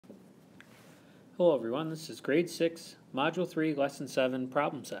Hello everyone, this is grade 6, module 3, lesson 7,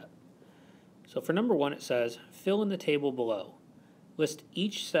 problem set. So for number 1 it says, fill in the table below. List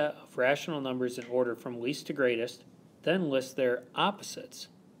each set of rational numbers in order from least to greatest, then list their opposites.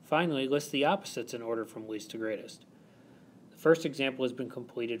 Finally, list the opposites in order from least to greatest. The first example has been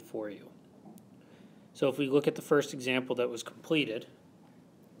completed for you. So if we look at the first example that was completed,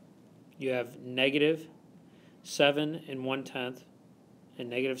 you have negative 7 1/10 and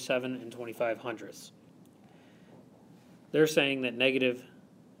negative 7 25 hundredths. They're saying that negative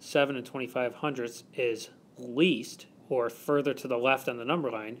 7 25 hundredths is least, or further to the left on the number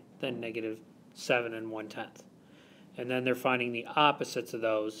line, than negative 7 1/10. And then they're finding the opposites of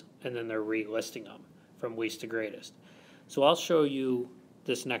those, and then they're relisting them from least to greatest. So I'll show you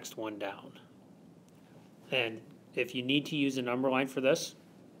this next one down. And if you need to use a number line for this,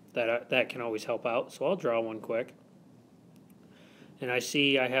 that can always help out. So I'll draw one quick. And I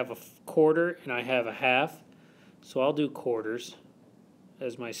see I have a quarter and I have a half, so I'll do quarters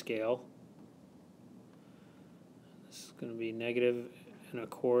as my scale. This is going to be negative and a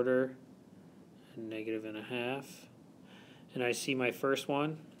quarter and negative and a half. And I see my first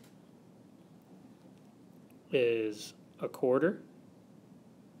one is a quarter,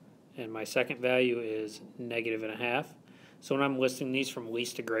 and my second value is negative and a half. So when I'm listing these from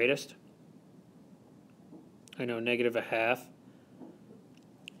least to greatest, I know negative a half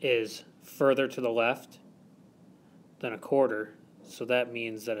is further to the left than a quarter, so that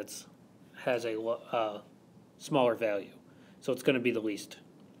means that it has a smaller value. So it's going to be the least.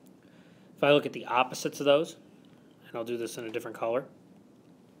 If I look at the opposites of those, and I'll do this in a different color,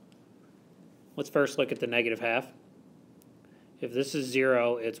 let's first look at the negative half. If this is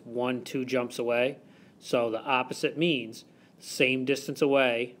 0, it's 1, 2 jumps away, so the opposite means same distance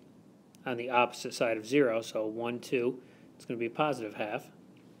away on the opposite side of 0, so 1, 2, it's going to be a positive half.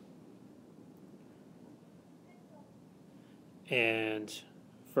 And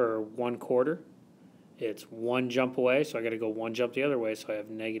for 1 quarter, it's 1 jump away, so I got to go 1 jump the other way, so I have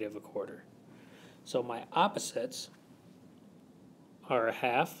negative a quarter. So my opposites are a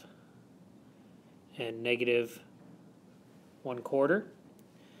half and negative 1 quarter.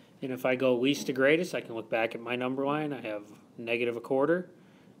 And if I go least to greatest, I can look back at my number line. I have negative a quarter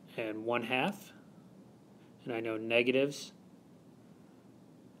and 1/2. And I know negatives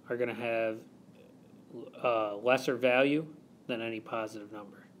are going to have a lesser value than any positive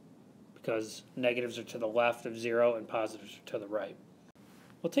number, because negatives are to the left of 0 and positives are to the right.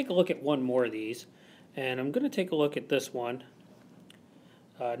 We'll take a look at one more of these, and I'm going to take a look at this one,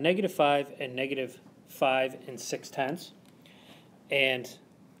 negative 5 and negative 5 6/10. And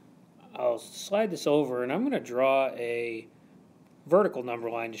I'll slide this over, and I'm going to draw a vertical number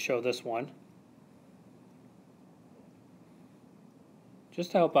line to show this one,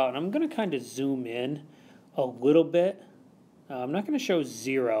 just to help out. And I'm going to kind of zoom in a little bit. I'm not going to show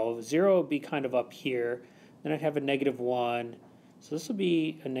 0. 0 would be kind of up here. Then I'd have a negative 1. So this will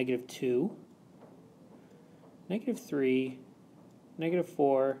be a negative 2, negative 3, negative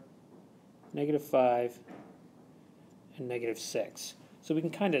 4, negative 5, and negative 6. So we can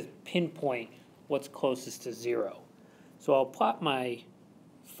kind of pinpoint what's closest to 0. So I'll plot my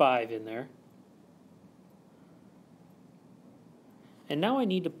 5 in there. And now I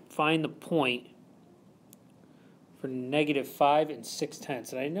need to find the point for negative 5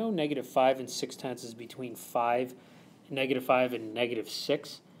 6/10. And I know negative 5 6/10 is between negative 5 and negative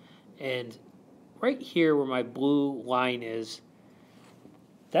 6. And right here where my blue line is,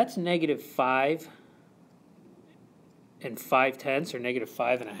 that's negative 5 5/10, or negative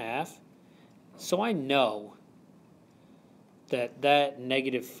 5.5. So I know that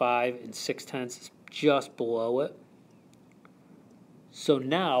negative 5 6/10 is just below it. So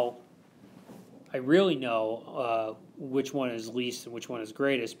now I really know which one is least and which one is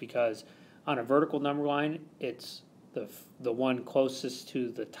greatest, because on a vertical number line, it's the one closest to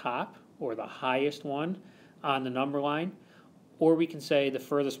the top, or the highest one on the number line, or we can say the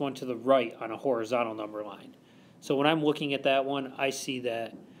furthest one to the right on a horizontal number line. So when I'm looking at that one, I see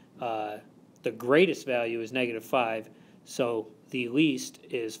that the greatest value is negative 5, so the least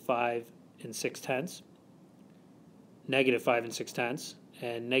is 5 6/10, negative 5 6/10,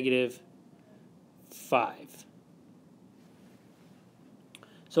 and negative 5.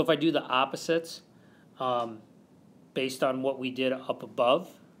 So if I do the opposites, based on what we did up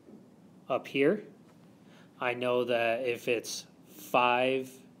above, up here, I know that if it's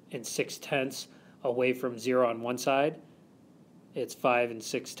 5 6/10 away from 0 on one side, it's 5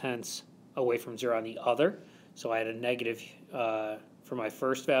 6/10 away from 0 on the other. So I had a negative for my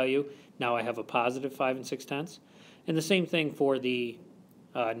first value. Now I have a positive 5 6/10. And the same thing for the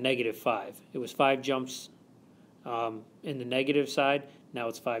 -5. It was 5 jumps in the negative side. Now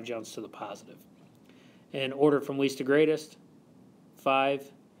it's 5 jumps to the positive. In order from least to greatest,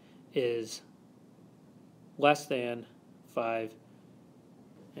 5 is less than 5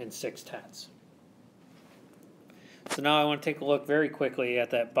 6/10. So now I want to take a look very quickly at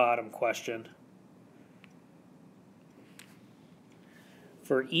that bottom question.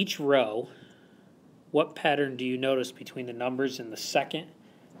 For each row, what pattern do you notice between the numbers in the second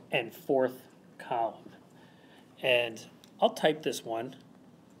and fourth column? And I'll type this one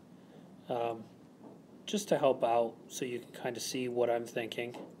just to help out so you can kind of see what I'm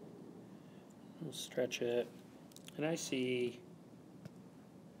thinking. I'll stretch it. And I see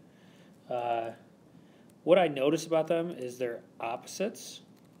what I notice about them is they're opposites.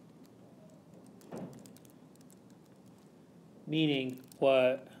 Meaning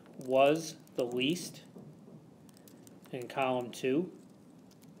what was the least in column 2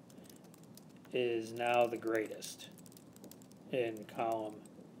 is now the greatest in column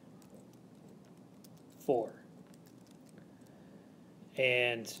 4.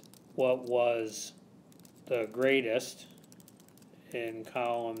 And what was the greatest in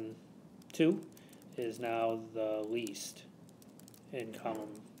column 2 is now the least in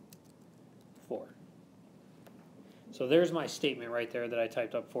column 4. So there's my statement right there that I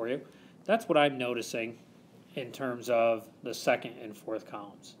typed up for you. That's what I'm noticing in terms of the second and fourth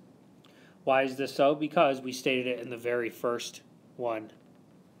columns. Why is this so? Because we stated it in the very first one.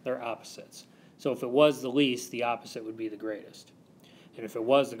 They're opposites. So if it was the least, the opposite would be the greatest. And if it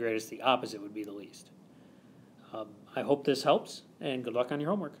was the greatest, the opposite would be the least. I hope this helps, and good luck on your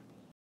homework.